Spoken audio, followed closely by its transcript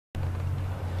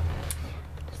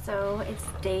So it's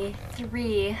day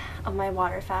 3 of my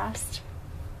water fast.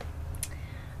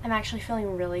 I'm actually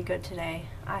feeling really good today.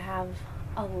 I have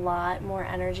a lot more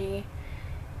energy.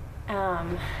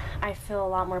 I feel a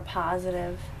lot more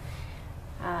positive.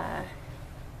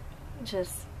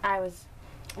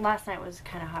 Last night was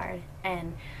kind of hard,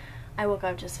 and I woke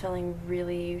up just feeling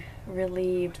really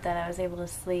relieved that I was able to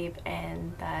sleep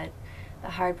and that the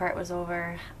hard part was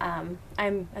over.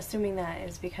 I'm assuming that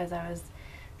is because I was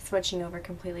switching over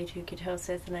completely to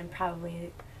ketosis, and I'm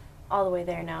probably all the way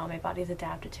there now. My body's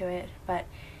adapted to it. But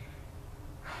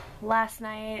last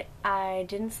night I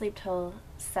didn't sleep till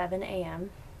 7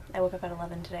 a.m. I woke up at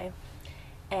 11 today,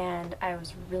 and I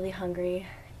was really hungry,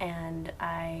 and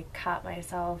I caught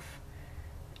myself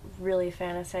really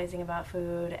fantasizing about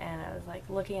food, and I was like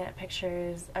looking at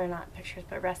pictures, or not pictures,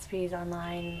 but recipes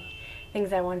online,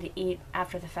 things I wanted to eat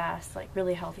after the fast, like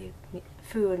really healthy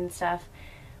food and stuff,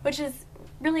 which is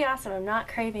really awesome. I'm not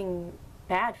craving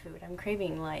bad food. I'm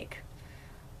craving like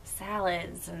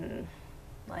salads and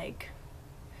like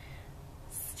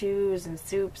stews and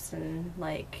soups and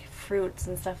like fruits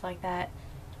and stuff like that.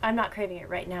 I'm not craving it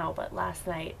right now, but last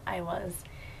night I was.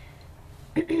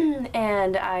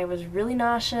 And I was really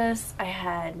nauseous. I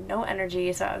had no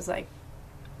energy, so I was like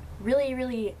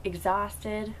really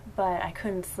exhausted, but I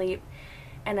couldn't sleep,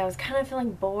 and I was kind of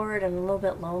feeling bored and a little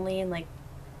bit lonely and like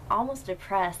almost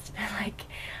depressed. Like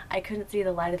I couldn't see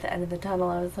the light at the end of the tunnel.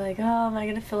 I was like, oh, am I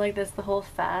gonna feel like this the whole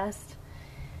fast?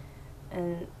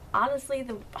 And honestly,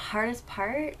 the hardest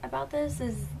part about this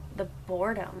is the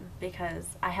boredom, because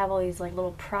I have all these like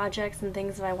little projects and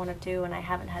things that I want to do, and I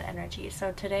haven't had energy.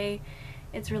 So today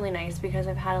it's really nice because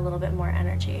I've had a little bit more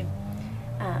energy.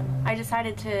 I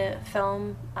decided to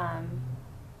film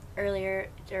earlier,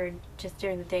 or just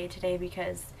during the day today,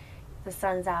 because the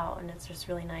sun's out and it's just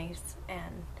really nice,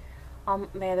 and all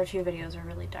my other 2 videos are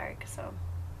really dark. So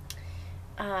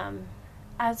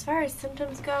as far as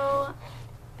symptoms go,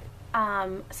 I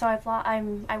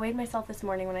weighed myself this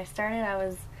morning. When I started I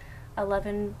was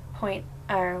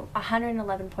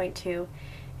 111.2,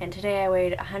 and today I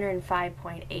weighed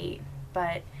 105.8.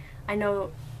 But I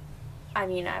know, I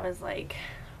was like,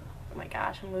 oh my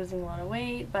gosh, I'm losing a lot of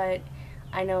weight, but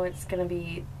I know it's gonna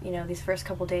be, these first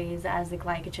couple days as the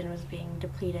glycogen was being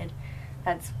depleted.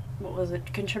 That's what was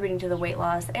contributing to the weight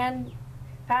loss, and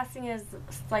fasting is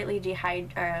slightly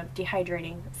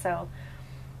dehydrating, so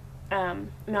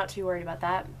I'm not too worried about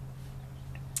that.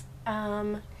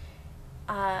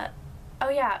 Oh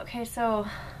yeah, okay, so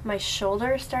my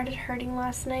shoulder started hurting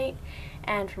last night,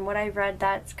 and from what I've read,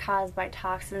 that's caused by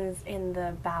toxins in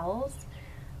the bowels.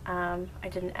 I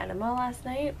did an enema last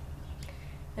night.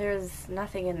 There's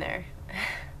nothing in there,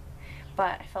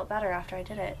 but I felt better after I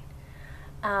did it.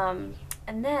 And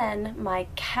then my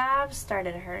calves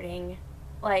started hurting,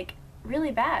 like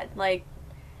really bad. Like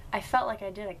I felt like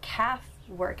I did a calf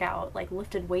workout, like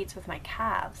lifted weights with my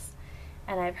calves.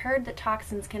 And I've heard that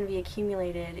toxins can be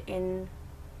accumulated in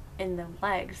the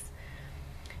legs.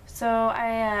 So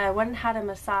I went and had a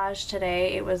massage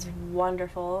today. It was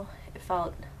wonderful. It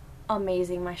felt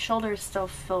amazing. My shoulders still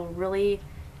feel really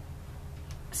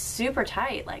super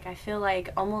tight. Like I feel like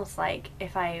almost like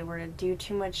if I were to do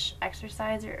too much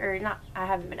exercise, or not, I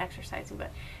haven't been exercising,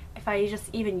 but if I just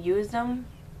even used them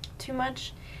too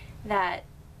much, that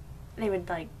they would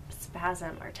like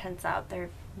spasm or tense up. They're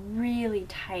really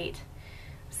tight.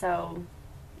 So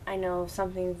I know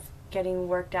something's getting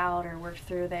worked out or worked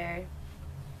through there.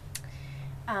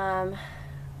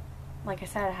 Like I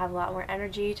said, I have a lot more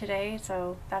energy today,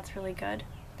 so that's really good.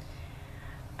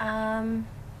 And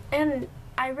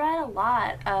I read a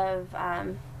lot of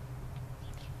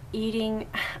eating,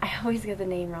 I always get the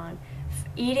name wrong,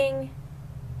 eating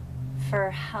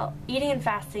and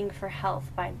fasting for health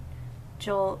by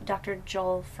Dr.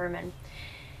 Joel Fuhrman.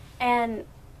 And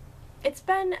it's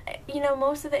been,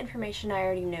 most of the information I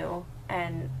already knew,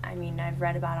 and I've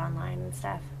read about online and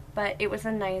stuff, but it was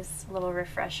a nice little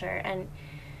refresher. And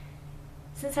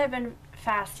since I've been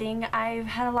fasting, I've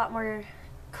had a lot more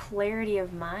clarity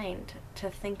of mind to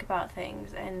think about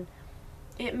things, and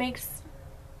it makes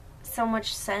so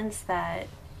much sense that,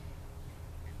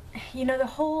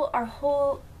 our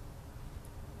whole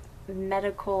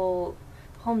medical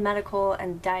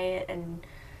and diet and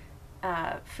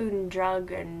food and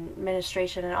drug and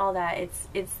administration and all that,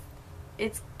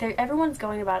 everyone's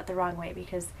going about it the wrong way,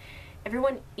 because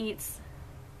everyone eats,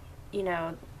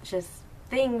 just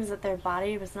things that their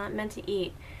body was not meant to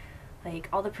eat, like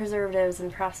all the preservatives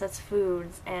and processed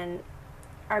foods, and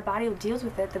our body deals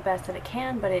with it the best that it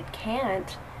can, but it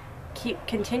can't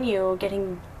continue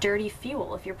getting dirty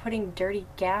fuel. If you're putting dirty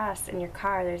gas in your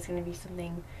car, there's going to be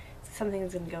something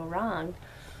something's going to go wrong.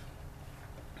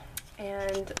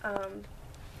 And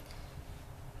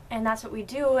that's what we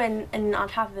do, and on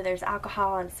top of it there's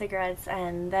alcohol and cigarettes,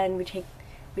 and then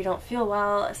we don't feel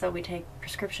well, so we take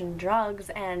prescription drugs,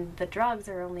 and the drugs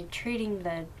are only treating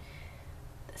the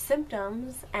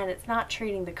symptoms, and it's not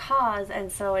treating the cause,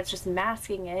 and so it's just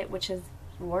masking it, which is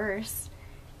worse,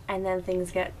 and then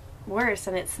things get worse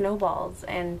and it snowballs,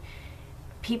 and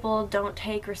people don't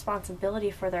take responsibility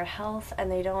for their health,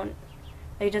 and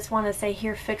they just want to say,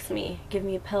 here, fix me, give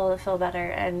me a pill to feel better,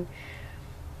 and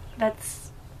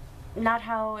that's not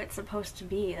how it's supposed to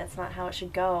be. That's not how it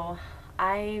should go.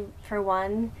 I, for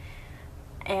one,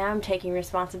 am taking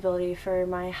responsibility for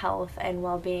my health and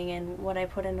well-being and what I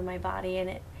put into my body,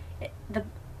 and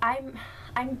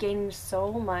I'm gaining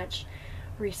so much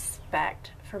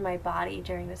respect for my body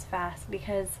during this fast,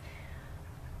 because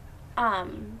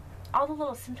all the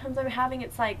little symptoms I'm having,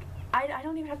 it's like I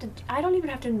don't even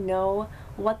have to know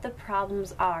what the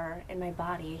problems are in my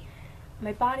body.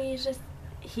 My body is just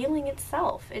healing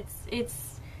itself.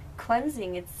 It's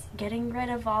cleansing. It's getting rid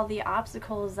of all the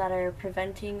obstacles that are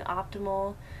preventing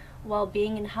optimal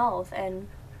well-being and health. And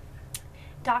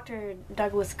Dr.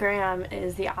 Douglas Graham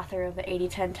is the author of the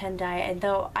 80-10-10 diet, and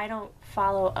though I don't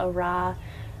follow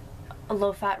a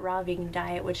low-fat raw vegan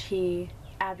diet, which he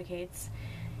advocates,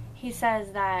 he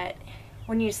says that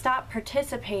when you stop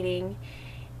participating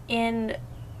in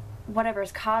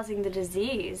whatever's causing the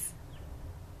disease,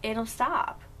 it'll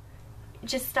stop.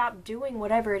 Just stop doing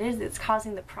whatever it is that's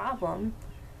causing the problem,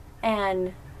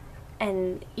 and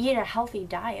eat a healthy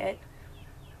diet.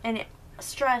 And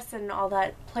stress and all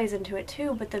that plays into it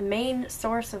too, but the main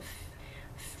source of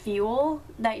fuel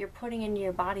that you're putting into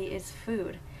your body is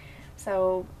food.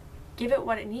 So give it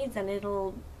what it needs, and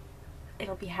it'll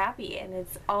be happy, and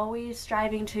it's always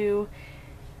striving to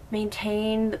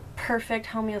maintain the perfect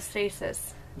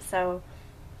homeostasis. So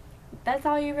that's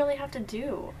all you really have to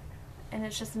do, and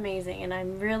it's just amazing. And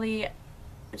I'm really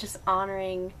just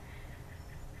honoring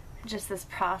just this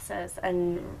process,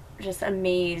 and just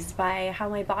amazed by how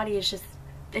my body is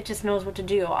it just knows what to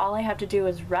do. All I have to do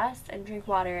is rest and drink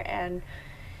water, and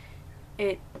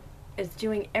it is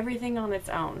doing everything on its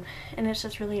own, and it's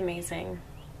just really amazing.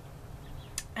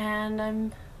 And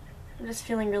I'm just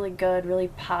feeling really good, really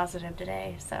positive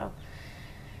today, so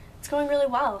it's going really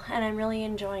well, and I'm really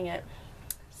enjoying it.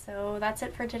 So that's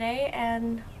it for today,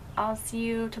 and I'll see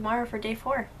you tomorrow for day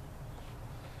 4.